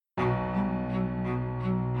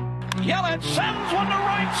Yelich sends one to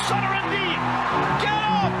right center and deep. Get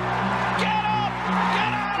up! Get up! Get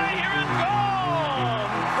out of here and gone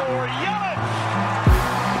for Yelich.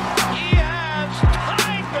 He has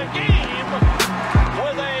tied the game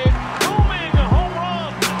with a booming home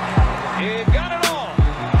run. He got it all.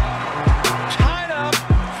 Tied up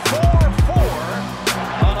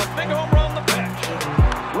 4-4 on a big home run the pitch.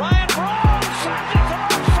 Ryan Braun sends it to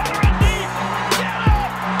right center and deep. Get up!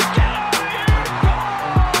 Get out of here! Gone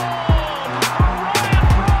for Ryan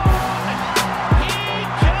Braun. He just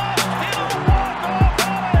hit a walk-off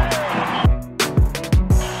alley.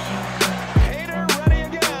 Hader ready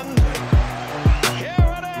again.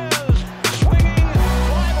 Here it is. Swinging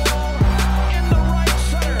fly ball into right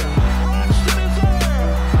center. Broxton is there.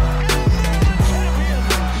 And they're the champions.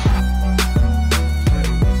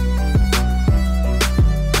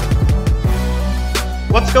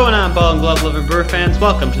 What's going on, Ball and Glove loving Brewer fans?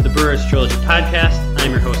 Welcome to the Brewers Trilogy Podcast.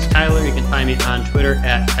 I'm your host, Tyler. You can find me on Twitter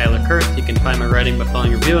at Tyler Kurth. You can find my writing by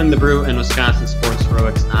following Reviewing the Brew and Wisconsin Sports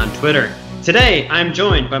Heroics on Twitter. Today, I'm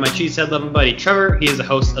joined by my cheesehead loving buddy, Trevor. He is the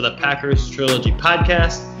host of the Packers Trilogy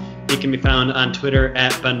Podcast. He can be found on Twitter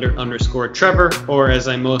at Bender_Trevor, or as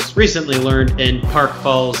I most recently learned, in Park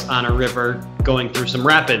Falls on a river going through some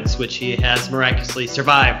rapids, which he has miraculously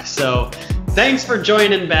survived. So thanks for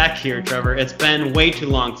joining back here, Trevor. It's been way too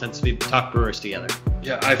long since we've talked Brewers together.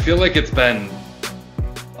 Yeah, I feel like it's been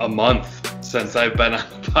a month since I've been on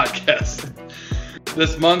the podcast.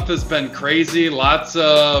 This month has been crazy. Lots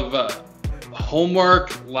of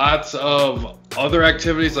homework, lots of other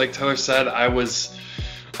activities. Like Tyler said, I was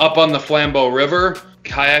up on the Flambeau River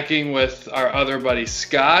kayaking with our other buddy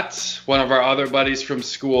Scott, one of our other buddies from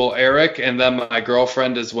school, Eric, and then my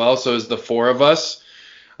girlfriend as well. So it was the four of us.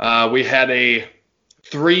 We had a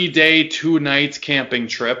 3-day, 2-night camping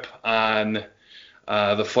trip on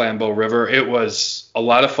the Flambeau River. It was a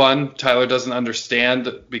lot of fun. Tyler doesn't understand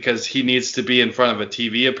because he needs to be in front of a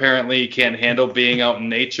TV apparently. He can't handle being out in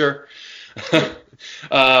nature. But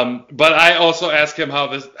I also asked him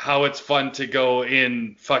how it's fun to go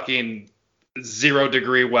in fucking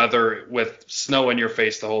 0-degree weather with snow in your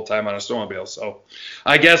face the whole time on a snowmobile. So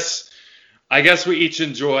I guess we each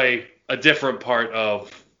enjoy a different part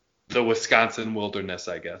of the Wisconsin wilderness,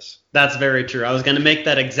 I guess. That's very true. I was going to make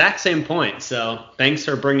that exact same point, so thanks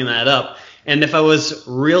for bringing that up. And if I was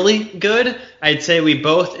really good, I'd say we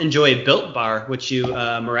both enjoy Built Bar, which you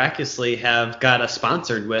miraculously have got us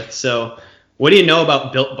sponsored with. So what do you know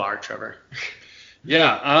about Built Bar, Trevor?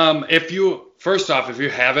 Yeah, if you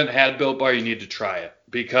haven't had Built Bar, you need to try it.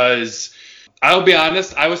 Because I'll be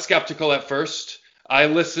honest, I was skeptical at first. I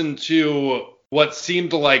listened to what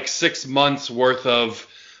seemed like 6 months worth of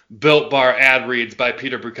Built Bar ad reads by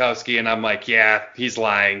Peter Bukowski, and I'm like, yeah, he's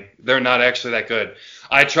lying. They're not actually that good.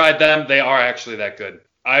 I tried them. They are actually that good.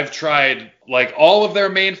 I've tried like all of their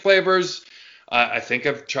main flavors. I think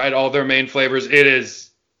I've tried all their main flavors. It is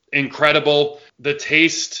incredible. The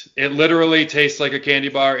taste, it literally tastes like a candy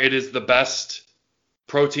bar. It is the best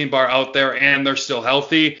protein bar out there, and they're still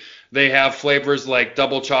healthy. They have flavors like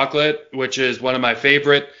double chocolate, which is one of my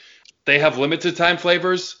favorite. They have limited time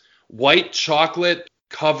flavors, white chocolate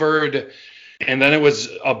covered, and then it was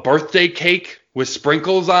a birthday cake with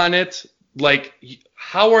sprinkles on it. Like,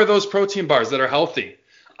 how are those protein bars that are healthy?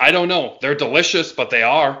 I don't know. They're delicious, but they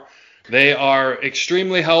are. They are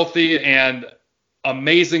extremely healthy and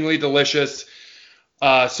amazingly delicious.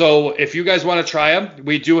 So if you guys want to try them,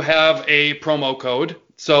 we do have a promo code.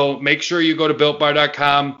 So make sure you go to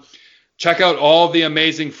BuiltBar.com. Check out all the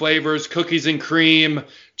amazing flavors, cookies and cream,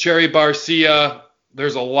 cherry barcia.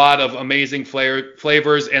 There's a lot of amazing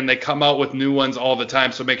flavors, and they come out with new ones all the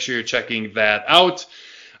time. So make sure you're checking that out.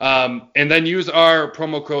 And then use our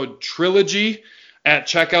promo code Trilogy at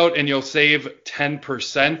checkout, and you'll save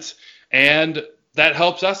 10%. And that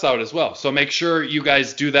helps us out as well. So make sure you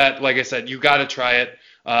guys do that. Like I said, you got to try it.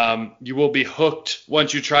 You will be hooked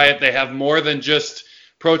once you try it. They have more than just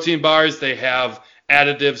protein bars. They have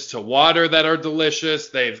additives to water that are delicious.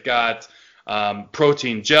 They've got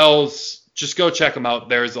protein gels. Just go check them out.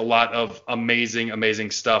 There's a lot of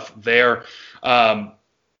amazing stuff there.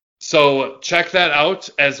 So check that out,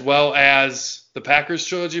 as well as the Packers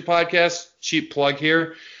Trilogy Podcast. Cheap plug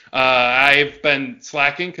here. I've been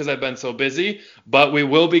slacking because I've been so busy, but we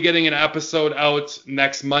will be getting an episode out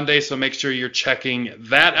next Monday, so make sure you're checking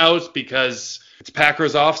that out because it's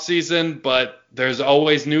Packers off season, but there's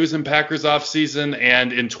always news in Packers off season,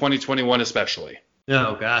 and in 2021 especially.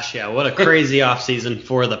 Oh gosh, yeah, what a crazy offseason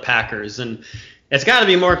for the Packers. And it's got to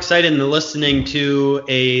be more exciting than listening to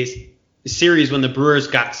a series when the Brewers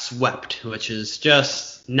got swept, which is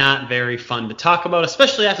just not very fun to talk about,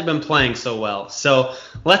 especially after been playing so well. So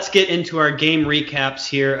let's get into our game recaps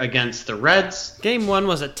here against the Reds. Game 1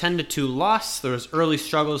 was a 10-2 loss. There was early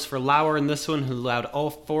struggles for Lauer in this one, who allowed all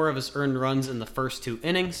 4 of his earned runs in the first 2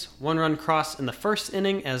 innings. 1 run crossed in the first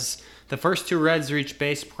inning as the first 2 Reds reached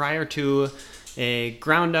base prior to a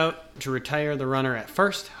ground out to retire the runner at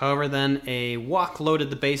first. However, then a walk loaded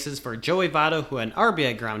the bases for Joey Votto, who had an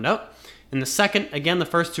RBI ground out. In the second, again, the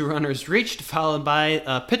first 2 runners reached, followed by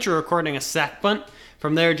a pitcher recording a sac bunt.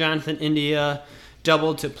 From there, Jonathan India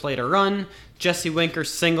doubled to plate a run. Jesse Winker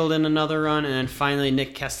singled in another run, and then finally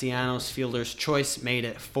Nick Castellanos, fielder's choice, made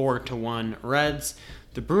it 4-1 Reds.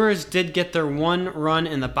 The Brewers did get their 1 run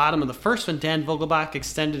in the bottom of the first when Dan Vogelbach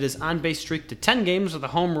extended his on-base streak to 10 games with a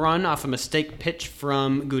home run off a mistake pitch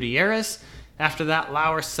from Gutierrez. After that,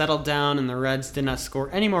 Lauer settled down and the Reds did not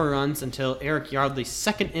score any more runs until Eric Yardley's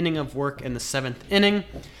second inning of work in the 7th inning.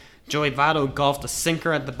 Joey Votto golfed a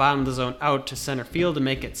sinker at the bottom of the zone out to center field to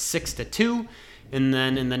make it 6-2. And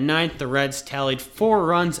then in the 9th, the Reds tallied 4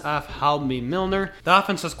 runs off Halby Milner. The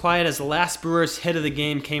offense was quiet as the last Brewers hit of the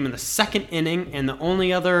game came in the 2nd inning, and the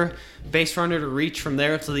only other base runner to reach from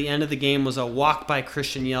there to the end of the game was a walk by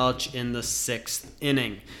Christian Yelich in the 6th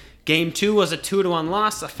inning. Game 2 was a 2-1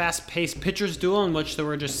 loss, a fast-paced pitcher's duel in which there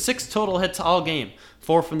were just 6 total hits all game,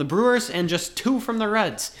 4 from the Brewers and just 2 from the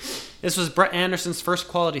Reds. This was Brett Anderson's first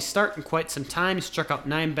quality start in quite some time. He struck out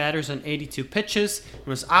 9 batters on 82 pitches and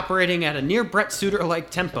was operating at a near Brett Suter-like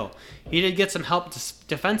tempo. He did get some help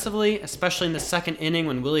defensively, especially in the 2nd inning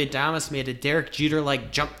when Willie Adames made a Derek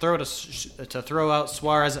Jeter-like jump throw to throw out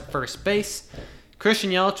Suarez at first base.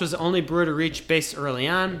 Christian Yelich was the only Brewer to reach base early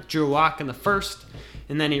on, drew a walk in the 1st,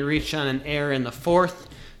 and then he reached on an error in the 4th.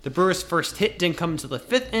 The Brewers' first hit didn't come until the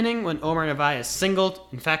 5th inning when Omar Narvaez singled.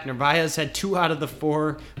 In fact, Narvaez had 2 out of the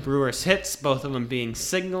 4 Brewers' hits, both of them being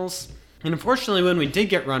singles. And unfortunately, when we did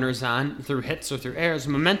get runners on, through hits or through errors,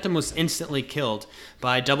 momentum was instantly killed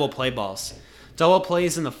by double play balls. Double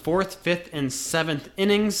plays in the 4th, 5th, and 7th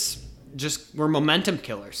innings just were momentum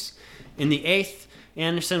killers. In the 8th,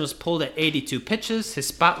 Anderson was pulled at 82 pitches. His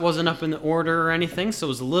spot wasn't up in the order or anything, so it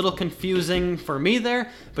was a little confusing for me there.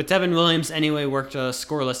 But Devin Williams anyway worked a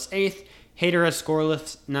scoreless 8th. Hader a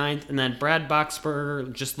scoreless 9th. And then Brad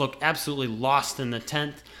Boxberger just looked absolutely lost in the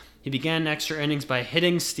 10th. He began extra innings by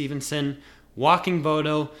hitting Stevenson, walking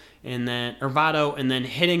Votto, and then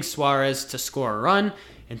hitting Suarez to score a run.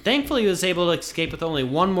 And thankfully, he was able to escape with only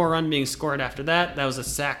 1 more run being scored after that. That was a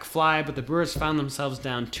sac fly, but the Brewers found themselves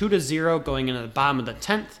down 2-0 going into the bottom of the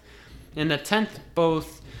 10th. In the 10th,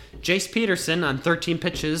 both Jace Peterson on 13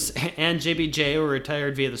 pitches and JBJ were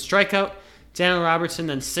retired via the strikeout. Daniel Robertson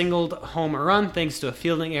then singled home a run thanks to a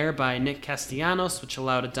fielding error by Nick Castellanos, which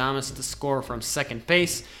allowed Adames to score from second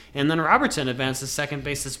base. And then Robertson advanced to second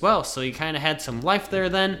base as well, so he kind of had some life there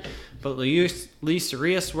then. But Luis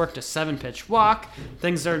Urias worked a 7-pitch walk.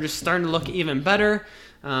 Things are just starting to look even better.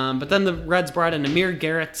 But then the Reds brought in Amir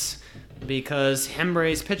Garrett because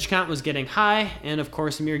Hembray's pitch count was getting high. And, of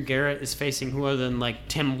course, Amir Garrett is facing who other than,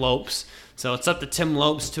 Tim Lopes. So it's up to Tim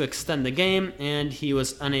Lopes to extend the game, and he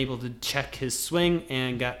was unable to check his swing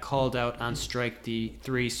and got called out on strike the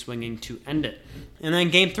 3 swinging to end it. And then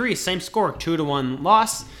game 3, same score, 2-1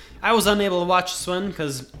 loss. I was unable to watch this one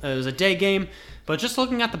because it was a day game, but just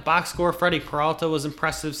looking at the box score, Freddie Peralta was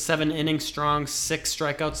impressive, 7 innings strong, 6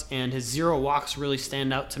 strikeouts, and his 0 walks really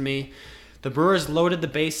stand out to me. The Brewers loaded the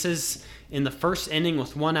bases in the first inning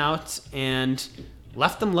with 1 out and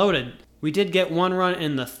left them loaded. We did get 1 run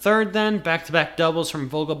in the 3rd then, back-to-back doubles from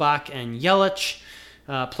Vogelbach and Yelich.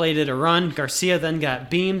 Plated a run. Garcia then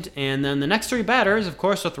got beamed. And then the next 3 batters, of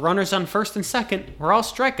course, with runners on 1st and 2nd, were all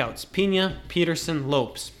strikeouts. Pena, Peterson,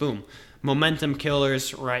 Lopes. Boom. Momentum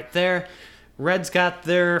killers right there. Reds got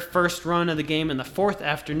their first run of the game in the 4th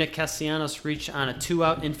after Nick Castellanos reached on a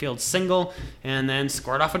 2-out infield single and then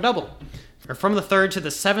scored off a double. From the 3rd to the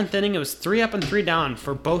 7th inning, it was 3 up and 3 down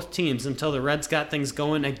for both teams until the Reds got things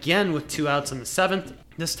going again with 2 outs in the 7th.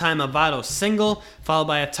 This time a Votto single, followed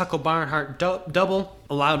by a Tuckle Barnhart double,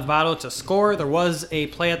 allowed Votto to score. There was a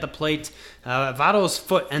play at the plate. Votto's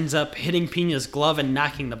foot ends up hitting Pena's glove and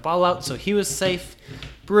knocking the ball out, so he was safe.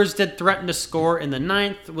 Brewers did threaten to score in the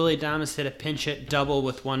 9th. Willie Adames hit a pinch hit double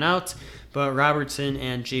with 1 out. But Robertson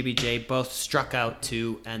and JBJ both struck out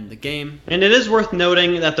to end the game. And it is worth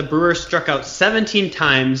noting that the Brewers struck out 17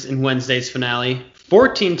 times in Wednesday's finale,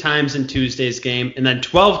 14 times in Tuesday's game, and then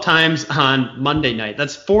 12 times on Monday night.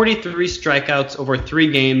 That's 43 strikeouts over 3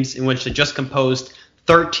 games in which they just composed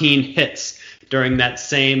 13 hits during that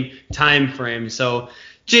same time frame. So,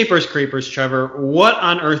 Jeepers Creepers, Trevor, what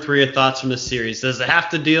on earth were your thoughts from this series? Does it have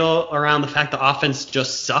to deal around the fact the offense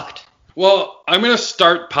just sucked? Well, I'm going to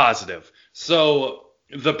start positive. So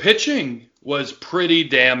the pitching was pretty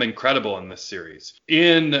damn incredible in this series.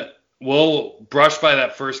 We'll brush by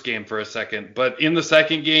that first game for a second, but in the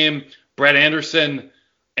second game, Brett Anderson,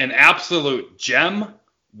 an absolute gem.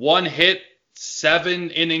 1 hit, 7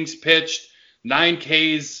 innings pitched, 9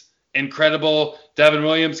 Ks, incredible. Devin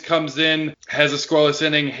Williams comes in, has a scoreless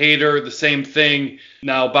inning. Hader, the same thing.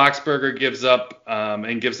 Now Boxberger gives up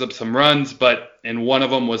some runs, and one of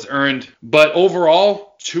them was earned. But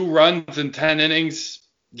overall, 2 runs in 10 innings.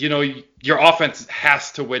 Your offense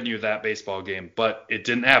has to win you that baseball game, but it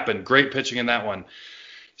didn't happen. Great pitching in that one.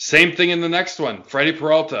 Same thing in the next one. Freddie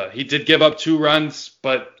Peralta, he did give up 2 runs,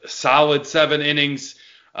 but solid 7 innings.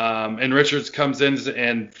 And Richards comes in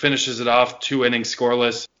and finishes it off, 2 innings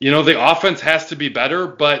scoreless. The offense has to be better,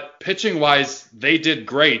 but pitching-wise, they did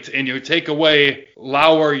great. And you take away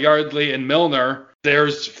Lauer, Yardley, and Milner,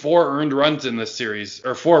 there's 4 earned runs in this series,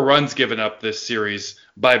 or 4 runs given up this series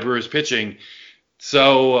by Brewers pitching.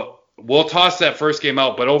 So we'll toss that first game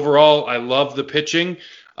out, but overall, I love the pitching.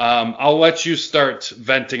 I'll let you start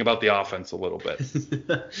venting about the offense a little bit.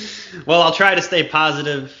 Well, I'll try to stay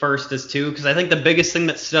positive first as too, because I think the biggest thing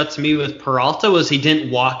that stood out to me with Peralta was he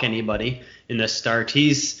didn't walk anybody in this start.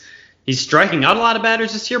 He's striking out a lot of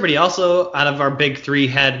batters this year, but he also, out of our big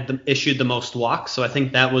 3, issued the most walks. So I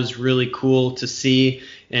think that was really cool to see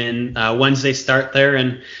in Wednesday start there.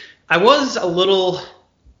 And I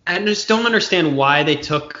just don't understand why they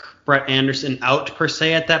took Brett Anderson out per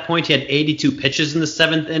se at that point. He had 82 pitches in the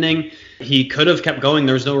 7th inning. He could have kept going.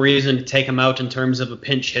 There was no reason to take him out in terms of a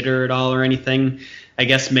pinch hitter at all or anything. I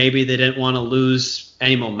guess maybe they didn't want to lose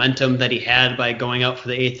any momentum that he had by going out for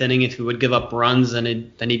the 8th inning. If he would give up runs, then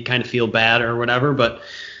he'd kind of feel bad or whatever. But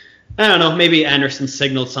I don't know. Maybe Anderson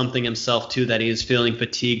signaled something himself too, that he was feeling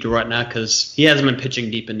fatigued or whatnot, because he hasn't been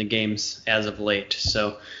pitching deep into games as of late.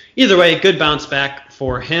 So either way, good bounce back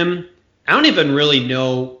for him. I don't even really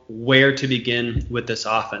know where to begin with this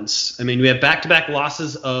offense. I mean, we have back-to-back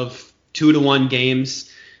losses of 2-1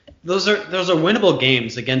 games. Those are winnable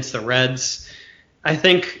games against the Reds. I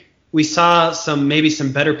think we saw maybe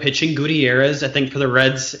some better pitching. Gutierrez, I think, for the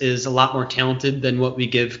Reds is a lot more talented than what we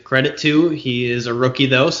give credit to. He is a rookie,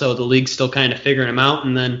 though, so the league's still kind of figuring him out.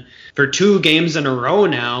 And then for 2 games in a row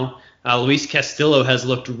now, Luis Castillo has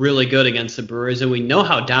looked really good against the Brewers, and we know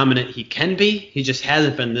how dominant he can be. He just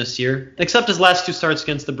hasn't been this year, except his last 2 starts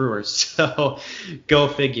against the Brewers. So go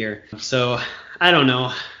figure. So I don't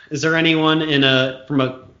know. Is there anyone from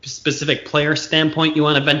a specific player standpoint you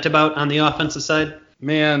want to vent about on the offensive side?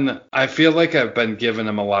 Man, I feel like I've been giving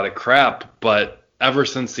him a lot of crap, but ever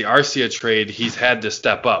since the Arcia trade, he's had to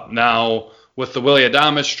step up. Now, with the Willy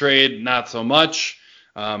Adames trade, not so much.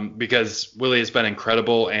 Because Willie has been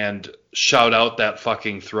incredible, and shout out that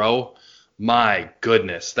fucking throw. My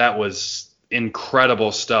goodness, that was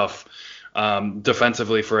incredible stuff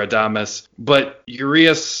defensively for Adames. But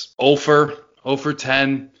Urias 0 for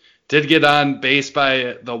 10, did get on base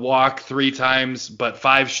by the walk 3 times, but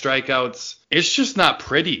 5 strikeouts. It's just not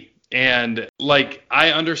pretty. And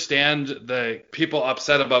I understand the people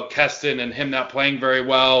upset about Keston and him not playing very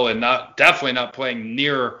well, and definitely not playing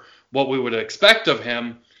near what we would expect of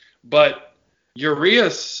him, but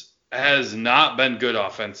Urias has not been good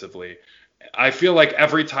offensively. I feel like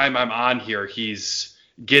every time I'm on here, he's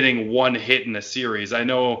getting 1 hit in a series. I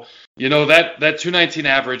know, that 219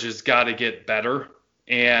 average has got to get better,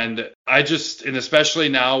 and especially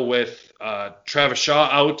now with Travis Shaw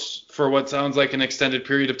out for what sounds like an extended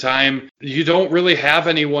period of time, you don't really have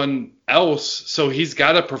anyone else, so he's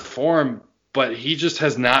got to perform. But he just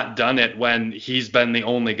has not done it when he's been the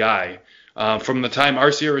only guy. From the time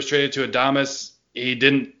Arcia was traded to Adames, he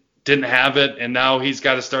didn't have it, and now he's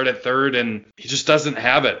got to start at third, and he just doesn't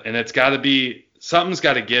have it. And something's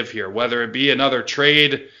got to give here, whether it be another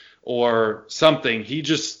trade or something.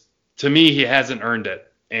 To me, he hasn't earned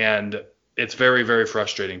it, and it's very, very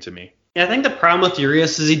frustrating to me. Yeah, I think the problem with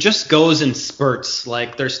Urias is he just goes in spurts.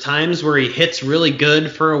 There's times where he hits really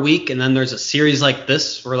good for a week, and then there's a series like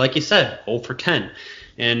this where, like you said, 0 for 10.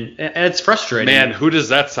 And it's frustrating. Man, who does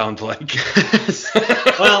that sound like?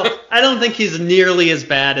 Well, I don't think he's nearly as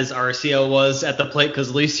bad as Arcia was at the plate,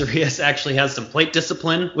 because Luis Urias actually has some plate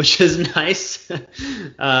discipline, which is nice.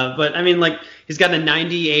 But, I mean, he's got a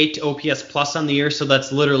 98 OPS plus on the year, so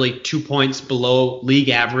that's literally 2 points below league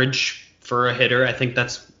average for a hitter. I think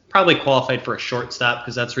that's probably qualified for a shortstop,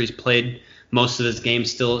 because that's where he's played most of his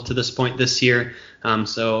games still to this point this year.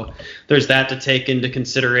 So there's that to take into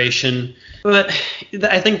consideration. But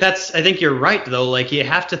I think you're right, though. You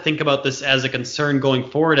have to think about this as a concern going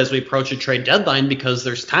forward as we approach a trade deadline, because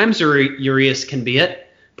there's times where Urias can be it,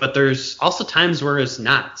 but there's also times where it's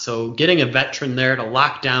not. So getting a veteran there to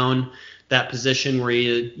lock down that position where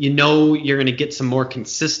you know you're going to get some more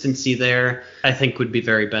consistency there, I think would be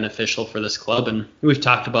very beneficial for this club. And we've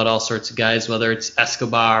talked about all sorts of guys, whether it's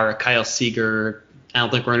Escobar, Kyle Seager. I don't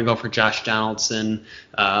think we're going to go for Josh Donaldson,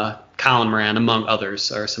 Colin Moran, among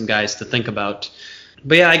others, are some guys to think about.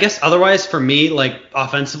 But yeah, I guess otherwise for me, like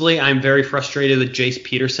offensively, I'm very frustrated with Jace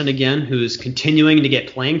Peterson again, who's continuing to get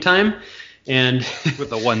playing time. And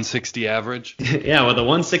with a 160 average. Yeah, with a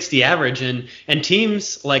 160 average. And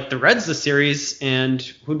teams like the Reds this series and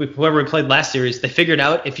whoever we played last series, they figured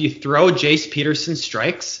out if you throw Jace Peterson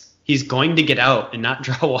strikes, he's going to get out and not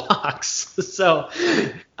draw walks. So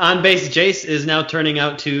on base Jace is now turning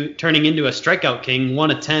into a strikeout king,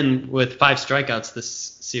 1 of 10 with 5 strikeouts this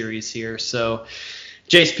series here. So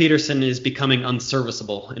Jace Peterson is becoming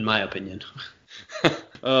unserviceable, in my opinion.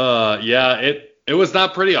 It was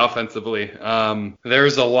not pretty offensively.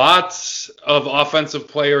 There's a lot of offensive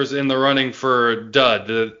players in the running for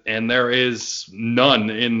dud, and there is none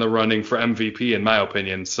in the running for MVP, in my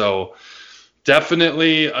opinion. So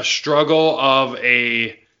definitely a struggle of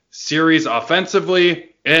a series offensively,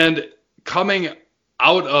 and coming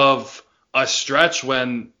out of a stretch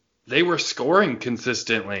when they were scoring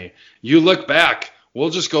consistently. You look back, we'll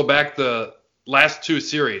just go back the last 2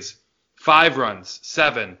 series. 5 runs,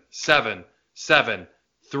 7, 7, 7,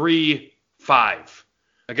 3, 5.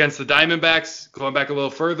 Against the Diamondbacks, going back a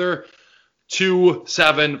little further, 2,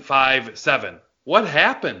 7, 5, 7. What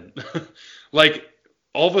happened? Like,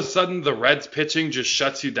 all of a sudden, the Reds pitching just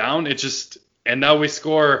shuts you down. And now we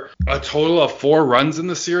score a total of 4 runs in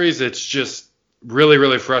the series. It's just really,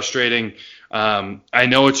 really frustrating. I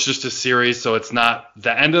know it's just a series, so it's not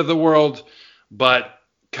the end of the world, but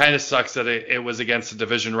kind of sucks that it was against a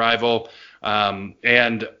division rival.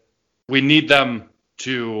 And we need them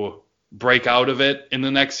to break out of it in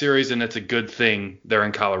the next series, and it's a good thing they're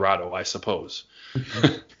in Colorado, I suppose.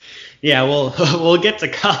 Yeah, we'll get to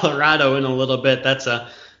Colorado in a little bit. There's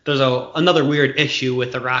another weird issue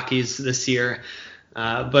with the Rockies this year.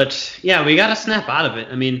 But yeah, we got to snap out of it.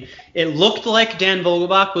 I mean, it looked like Dan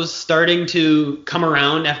Vogelbach was starting to come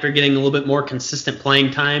around after getting a little bit more consistent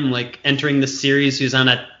playing time. Like entering the series, he was on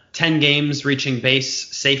a 10 games reaching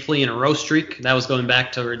base safely in a row streak. That was going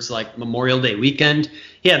back towards like Memorial Day weekend.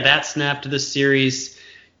 He had that snap to this series.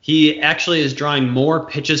 He actually is drawing more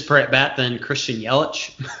pitches per at bat than Christian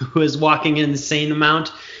Yelich, who is walking an insane amount.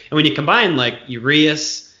 And when you combine like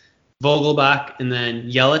Urias, Vogelbach, and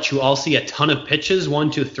then Yelich, who all see a ton of pitches,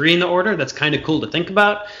 1, 2, 3 in the order, that's kind of cool to think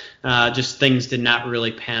about. Just things did not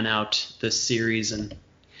really pan out this series. And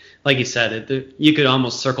like you said, you could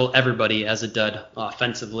almost circle everybody as a dud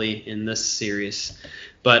offensively in this series.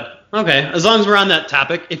 But, okay, as long as we're on that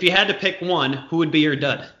topic, if you had to pick one, who would be your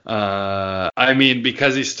dud? I mean,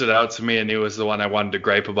 because he stood out to me and he was the one I wanted to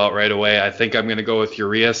gripe about right away, I think I'm going to go with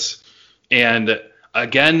Urias. And,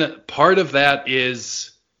 again, part of that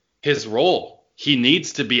is his role. He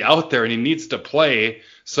needs to be out there and he needs to play.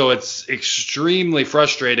 So it's extremely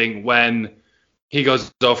frustrating when he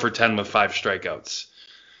goes 0 for 10 with 5 strikeouts.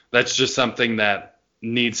 That's just something that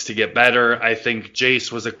needs to get better. I think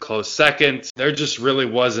Jace was a close second. There just really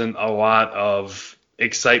wasn't a lot of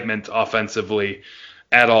excitement offensively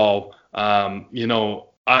at all.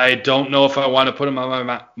 I don't know if I want to put him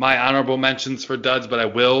on my honorable mentions for duds, but I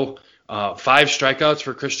will. 5 strikeouts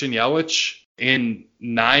for Christian Yelich in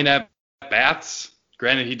 9 at-bats.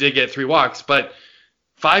 Granted, he did get 3 walks, but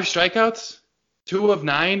 5 strikeouts? 2 of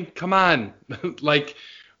 9? Come on. Like,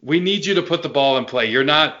 we need you to put the ball in play. You're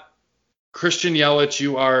not Christian Yelich.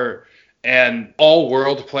 You are an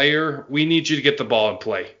all-world player. We need you to get the ball in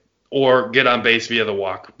play or get on base via the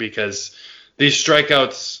walk, because these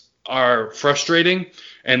strikeouts are frustrating,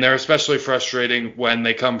 and they're especially frustrating when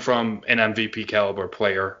they come from an MVP caliber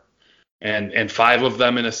player. And 5 of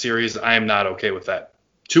them in a series, I am not okay with that.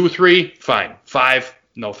 2, 3, fine. 5,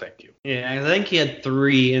 no thank you. Yeah, I think he had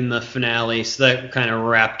 3 in the finale, so that kind of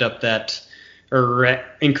wrapped up that, or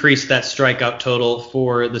increased that strikeout total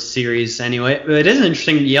for the series anyway. But it is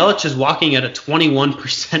interesting, Yelich is walking at a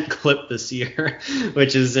 21% clip this year,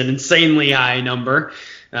 which is an insanely high number,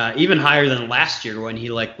 even higher than last year when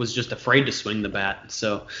he was just afraid to swing the bat.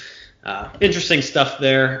 So interesting stuff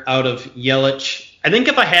there out of Yelich. I think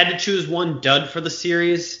if I had to choose one dud for the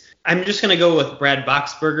series, I'm just going to go with Brad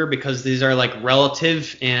Boxberger because these are like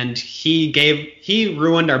relative, and he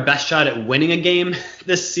ruined our best shot at winning a game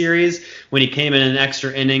this series when he came in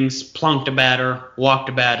extra innings, plunked a batter, walked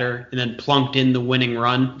a batter, and then plunked in the winning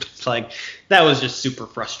run. It's like that was just super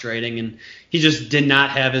frustrating, and he just did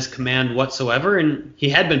not have his command whatsoever, and he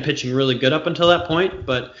had been pitching really good up until that point,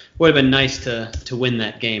 but would have been nice to win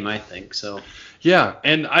that game, I think. So yeah,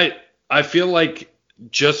 and I feel like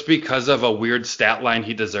just because of a weird stat line,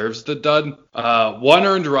 he deserves the dud. 1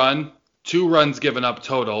 earned run, 2 runs given up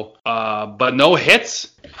total, but no hits?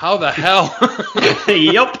 How the hell?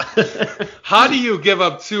 Yep. How do you give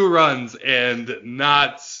up 2 runs and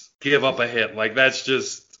not give up a hit? Like that's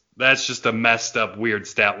just a messed up weird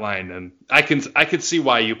stat line, and I could see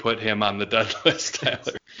why you put him on the dud list,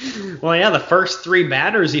 Tyler. Well, yeah, the first 3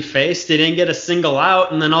 batters he faced, he didn't get a single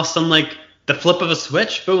out, and then all of a sudden, like, the flip of a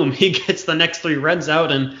switch, boom, he gets the next 3 Reds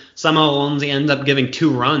out, and somehow Lindsay ends up giving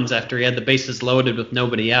 2 runs after he had the bases loaded with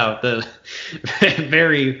nobody out.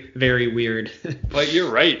 Very, very weird. But you're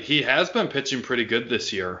right. He has been pitching pretty good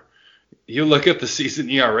this year. You look at the season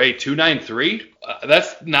ERA, 2.93.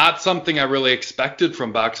 That's not something I really expected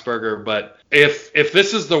from Boxberger, but if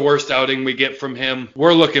this is the worst outing we get from him,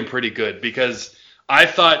 we're looking pretty good, because I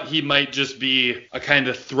thought he might just be a kind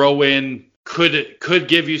of throw-in, could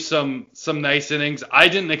give you some nice innings. I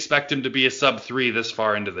didn't expect him to be a sub-3 this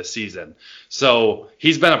far into the season. So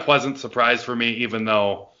he's been a pleasant surprise for me, even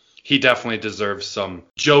though he definitely deserves some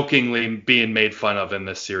jokingly being made fun of in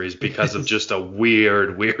this series because of just a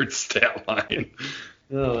weird stat line.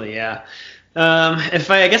 Oh, yeah.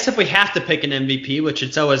 I guess if we have to pick an MVP, which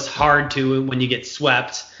it's always hard to when you get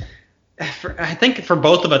swept, I think for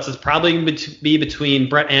both of us it's probably going to be between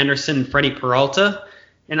Brett Anderson and Freddie Peralta.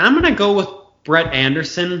 And I'm going to go with Brett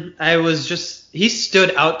Anderson. He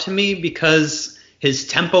stood out to me because his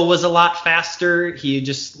tempo was a lot faster. He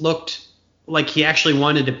just looked like he actually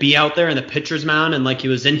wanted to be out there in the pitcher's mound and like he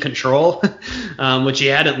was in control, which he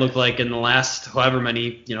hadn't looked like in the last however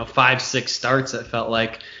many, 5-6 starts, it felt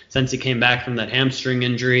like, since he came back from that hamstring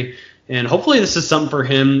injury. And hopefully this is something for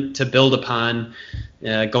him to build upon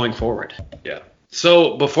going forward. Yeah.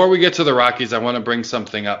 So before we get to the Rockies, I want to bring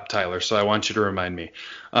something up, Tyler, so I want you to remind me.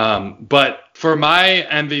 But for my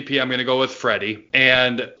MVP, I'm going to go with Freddie.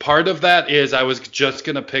 And part of that is I was just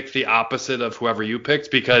going to pick the opposite of whoever you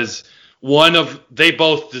picked, because they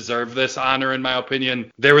both deserve this honor, in my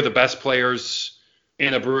opinion. They were the best players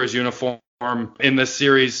in a Brewers uniform in this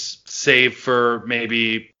series, save for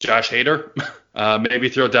maybe Josh Hader. Maybe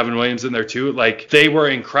throw Devin Williams in there too. Like, they were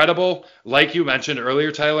incredible. Like you mentioned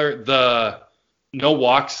earlier, Tyler, the no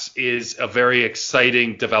walks is a very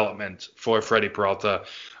exciting development for Freddie Peralta.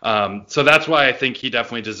 So that's why I think he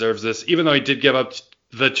definitely deserves this, even though he did give up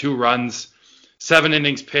the 2 runs, 7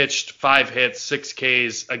 innings pitched, 5 hits, 6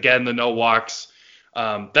 Ks, again, the no walks.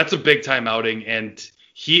 That's a big time outing, and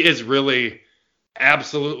he is really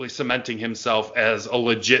absolutely cementing himself as a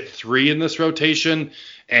legit 3 in this rotation.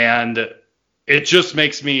 And it just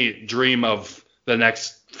makes me dream of the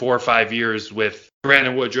next 4 or 5 years with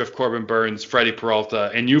Brandon Woodruff, Corbin Burnes, Freddie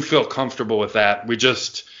Peralta, and you feel comfortable with that. We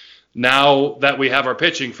just, now that we have our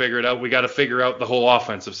pitching figured out, we got to figure out the whole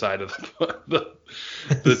offensive side of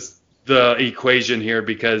the equation here,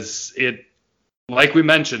 because it, like we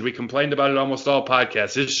mentioned, we complained about it almost all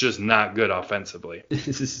podcasts. It's just not good offensively.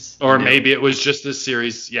 Or maybe it was just this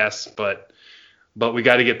series, yes, but we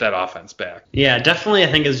got to get that offense back. Yeah, definitely.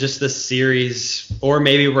 I think it's just this series, or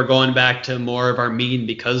maybe we're going back to more of our mean,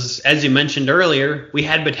 because as you mentioned earlier, we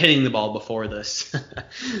had been hitting the ball before this.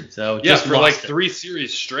 So yeah, for like 3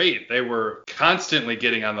 series straight, they were constantly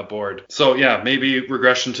getting on the board. So yeah, maybe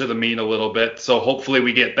regression to the mean a little bit. So hopefully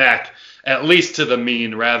we get back at least to the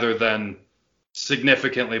mean rather than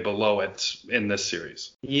significantly below it in this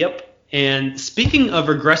series. Yep. And speaking of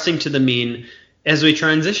regressing to the mean, as we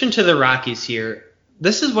transition to the Rockies here,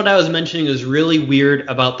 this is what I was mentioning is really weird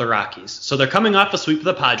about the Rockies. So they're coming off a sweep of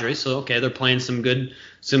the Padres, so okay, they're playing some good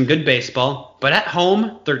baseball. But at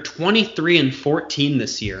home, they're 23-14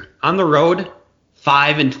 this year. On the road,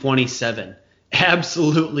 5-27.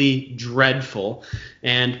 Absolutely dreadful.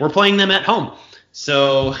 And we're playing them at home.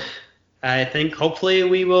 So I think hopefully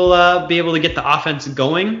we will be able to get the offense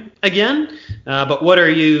going again. But what are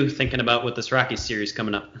you thinking about with this Rockies series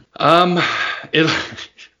coming up?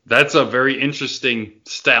 That's a very interesting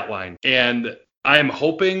stat line. And I'm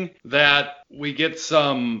hoping that we get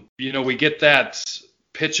we get that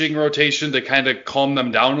pitching rotation to kind of calm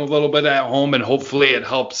them down a little bit at home. And hopefully it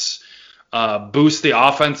helps boost the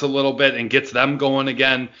offense a little bit and gets them going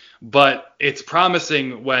again. But it's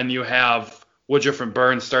promising when you have Woodruff and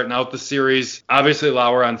Burns starting out the series. Obviously,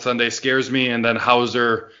 Lauer on Sunday scares me, and then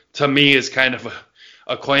Hauser, to me, is kind of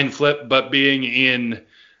a coin flip. But being in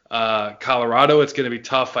Colorado, it's going to be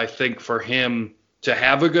tough, I think, for him to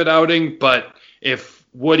have a good outing. But if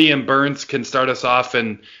Woody and Burns can start us off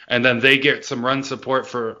and then they get some run support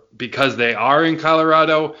because they are in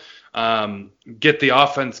Colorado, get the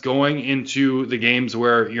offense going into the games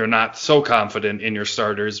where you're not so confident in your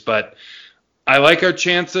starters. But I like our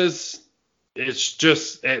chances. It's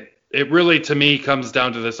just it really, to me, comes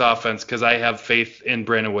down to this offense because I have faith in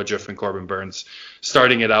Brandon Woodruff and Corbin Burns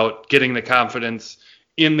starting it out, getting the confidence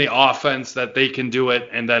in the offense that they can do it,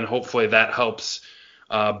 and then hopefully that helps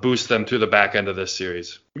boost them through the back end of this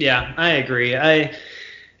series. Yeah, I agree.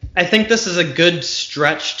 I think this is a good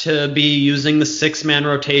stretch to be using the 6-man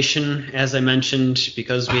rotation, as I mentioned,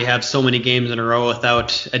 because we have so many games in a row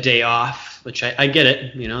without a day off, which I get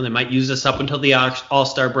it. You know, they might use this up until the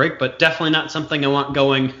All-Star break, but definitely not something I want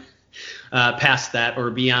going past that or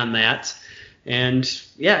beyond that. And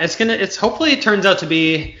yeah, it's hopefully it turns out to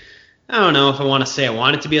be, I don't know if I want to say I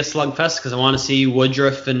want it to be a slugfest because I want to see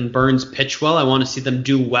Woodruff and Burns pitch well. I want to see them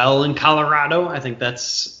do well in Colorado. I think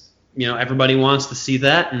that's, everybody wants to see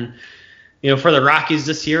that. And, for the Rockies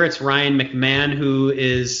this year, it's Ryan McMahon who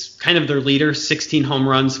is kind of their leader, 16 home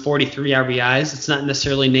runs, 43 RBIs. It's not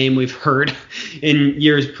necessarily a name we've heard in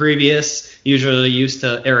years previous. Usually used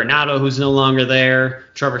to Arenado, who's no longer there,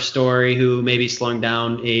 Trevor Story, who may be slowing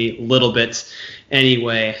down a little bit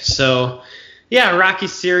anyway. So, yeah,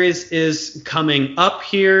 Rockies series is coming up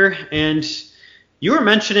here, and you were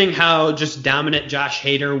mentioning how just dominant Josh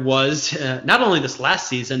Hader was, not only this last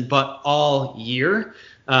season, but all year.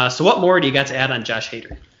 So what more do you got to add on Josh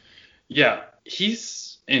Hader? Yeah,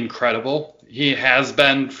 he's incredible. He has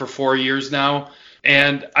been for 4 years now,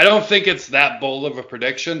 and I don't think it's that bold of a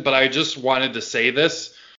prediction, but I just wanted to say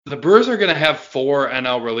this. The Brewers are going to have 4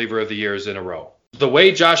 NL Reliever of the Years in a row. The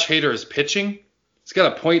way Josh Hader is pitching, he's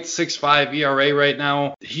got a .65 ERA right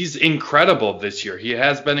now. He's incredible this year. He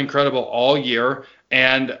has been incredible all year,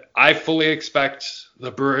 and I fully expect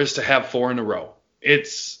the Brewers to have 4 in a row.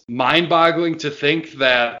 It's mind-boggling to think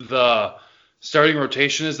that the starting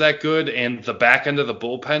rotation is that good and the back end of the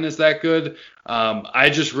bullpen is that good.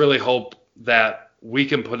 I just really hope that we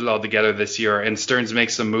can put it all together this year and Stearns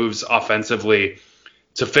makes some moves offensively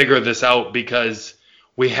to figure this out because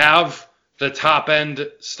we have the top-end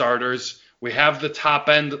starters, we have the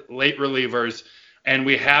top-end late relievers, and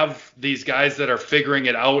we have these guys that are figuring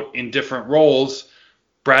it out in different roles,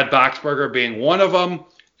 Brad Boxberger being one of them,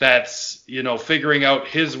 that's, figuring out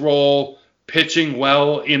his role, pitching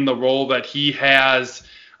well in the role that he has.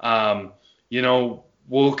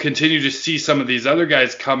 We'll continue to see some of these other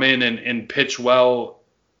guys come in and pitch well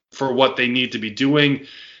for what they need to be doing.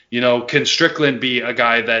 Can Strickland be a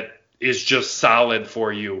guy that is just solid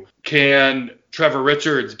for you? Can Trevor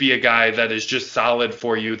Richards be a guy that is just solid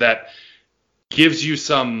for you, that gives you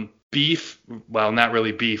some beef? Well, not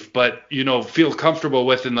really beef, but, feel comfortable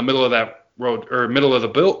with in the middle of that road or middle of the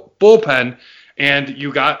bullpen, and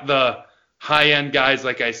you got the high-end guys,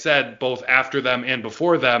 like I said, both after them and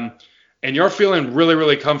before them, and you're feeling really,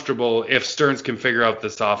 really comfortable if Stearns can figure out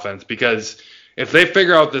this offense, because if they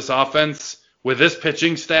figure out this offense with this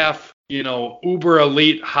pitching staff, uber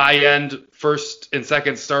elite, high-end first and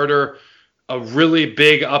second starter, a really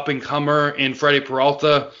big up-and-comer in Freddie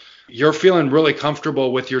Peralta, you're feeling really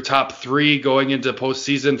comfortable with your top 3 going into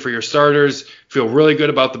postseason for your starters, feel really good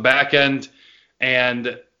about the back end.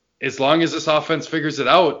 And as long as this offense figures it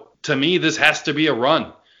out, to me, this has to be a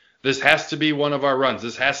run. This has to be one of our runs.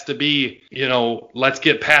 This has to be, let's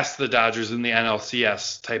get past the Dodgers in the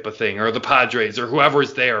NLCS type of thing, or the Padres, or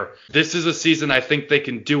whoever's there. This is a season I think they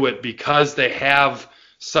can do it because they have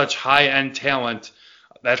such high-end talent.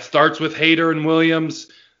 That starts with Hader and Williams,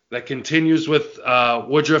 that continues with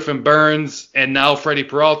Woodruff and Burns, and now Freddie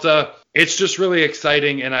Peralta. It's just really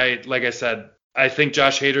exciting, and like I said, I think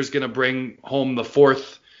Josh Hader's going to bring home the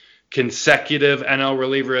 4th consecutive NL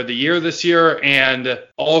Reliever of the Year this year, and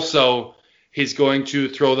also he's going to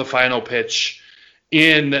throw the final pitch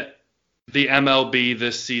in the MLB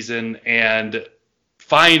this season, and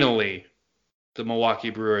finally the Milwaukee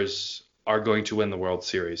Brewers are going to win the World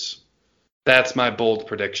Series. That's my bold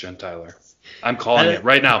prediction, Tyler. I'm calling it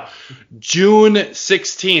right now. June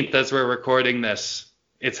 16th, as we're recording this.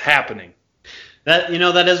 It's happening. That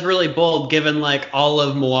is really bold, given all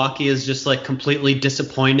of Milwaukee is just completely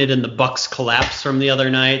disappointed in the Bucks collapse from the other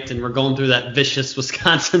night, and we're going through that vicious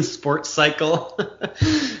Wisconsin sports cycle.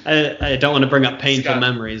 I don't want to bring up painful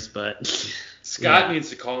memories, but Scott needs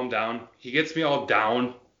to calm down. He gets me all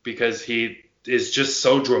down because he is just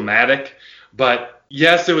so dramatic. But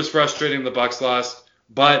yes, it was frustrating the Bucks lost,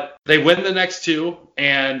 but they win the next two,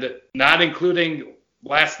 and not including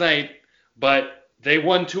last night, but they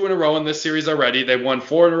won 2 in a row in this series already. They won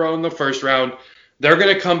 4 in a row in the first round. They're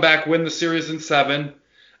going to come back, win the series in 7,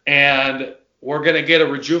 and we're going to get a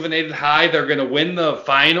rejuvenated high. They're going to win the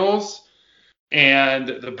finals, and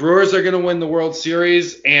the Brewers are going to win the World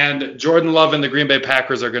Series, and Jordan Love and the Green Bay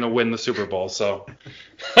Packers are going to win the Super Bowl. So,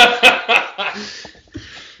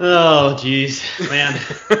 oh, geez, man.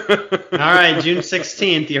 All right, June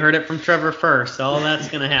 16th. You heard it from Trevor first. All that's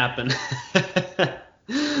going to happen.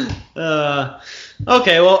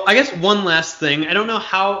 Okay, well, I guess one last thing. I don't know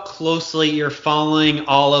how closely you're following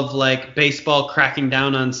all of like baseball cracking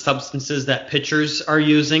down on substances that pitchers are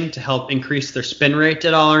using to help increase their spin rate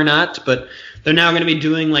at all or not, but they're now going to be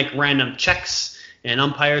doing like random checks, and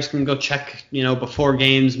umpires can go check, before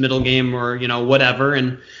games, middle game, or, whatever.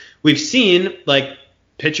 And we've seen like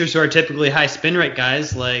pitchers who are typically high spin rate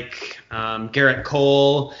guys like Garrett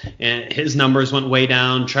Cole, and his numbers went way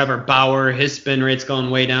down. Trevor Bauer, his spin rate's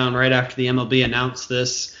going way down right after the MLB announced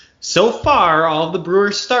this. So far, all of the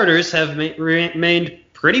Brewers starters have remained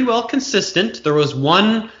pretty well consistent. There was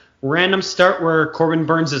one random start where Corbin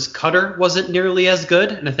Burns' cutter wasn't nearly as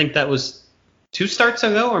good, and I think that was 2 starts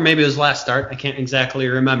ago, or maybe it was last start. I can't exactly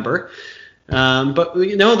remember. But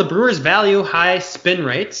the Brewers value high spin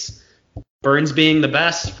rates. Burns being the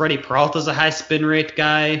best. Freddie Peralta's a high spin rate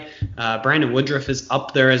guy. Brandon Woodruff is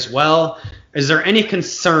up there as well. Is there any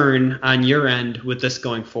concern on your end with this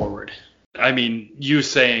going forward? I mean, you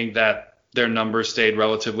saying that their numbers stayed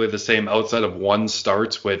relatively the same outside of 1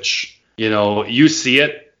 start, which, you see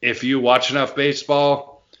it if you watch enough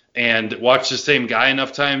baseball and watch the same guy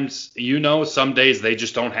enough times, some days they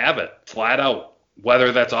just don't have it, flat out,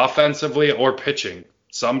 whether that's offensively or pitching.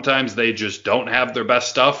 Sometimes they just don't have their best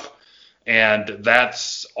stuff. And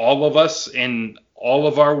that's all of us in all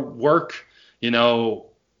of our work.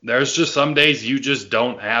 There's just some days you just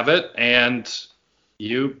don't have it, and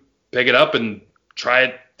you pick it up and try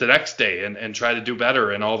it the next day and try to do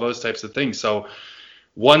better and all those types of things. So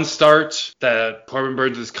 1 start that Corbin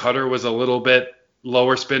Burns' cutter was a little bit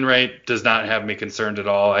lower spin rate does not have me concerned at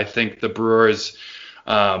all. I think the Brewers,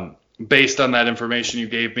 based on that information you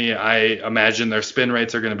gave me, I imagine their spin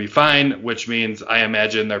rates are going to be fine, which means I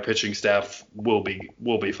imagine their pitching staff will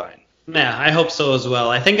be fine. Yeah, I hope so as well.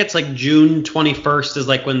 I think it's like June 21st is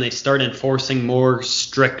like when they start enforcing more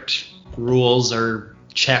strict rules or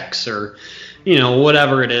checks or,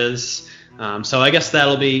 whatever it is. So I guess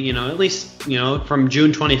that'll be, at least, from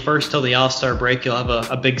June 21st till the All-Star break, you'll have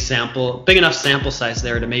a big enough sample size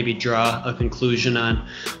there to maybe draw a conclusion on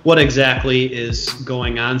what exactly is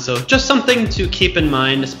going on. So just something to keep in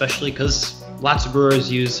mind, especially because lots of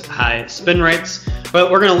Brewers use high spin rates. But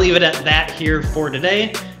we're going to leave it at that here for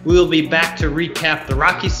today. We will be back to recap the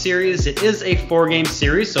Rockies series. It is a 4-game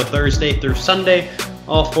series, so Thursday through Sunday.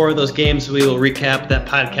 All 4 of those games we will recap. That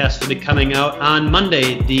podcast will be coming out on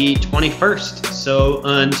Monday, the 21st. So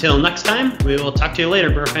until next time, we will talk to you later,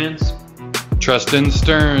 Brewer fans. Trust in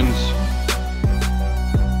Stearns.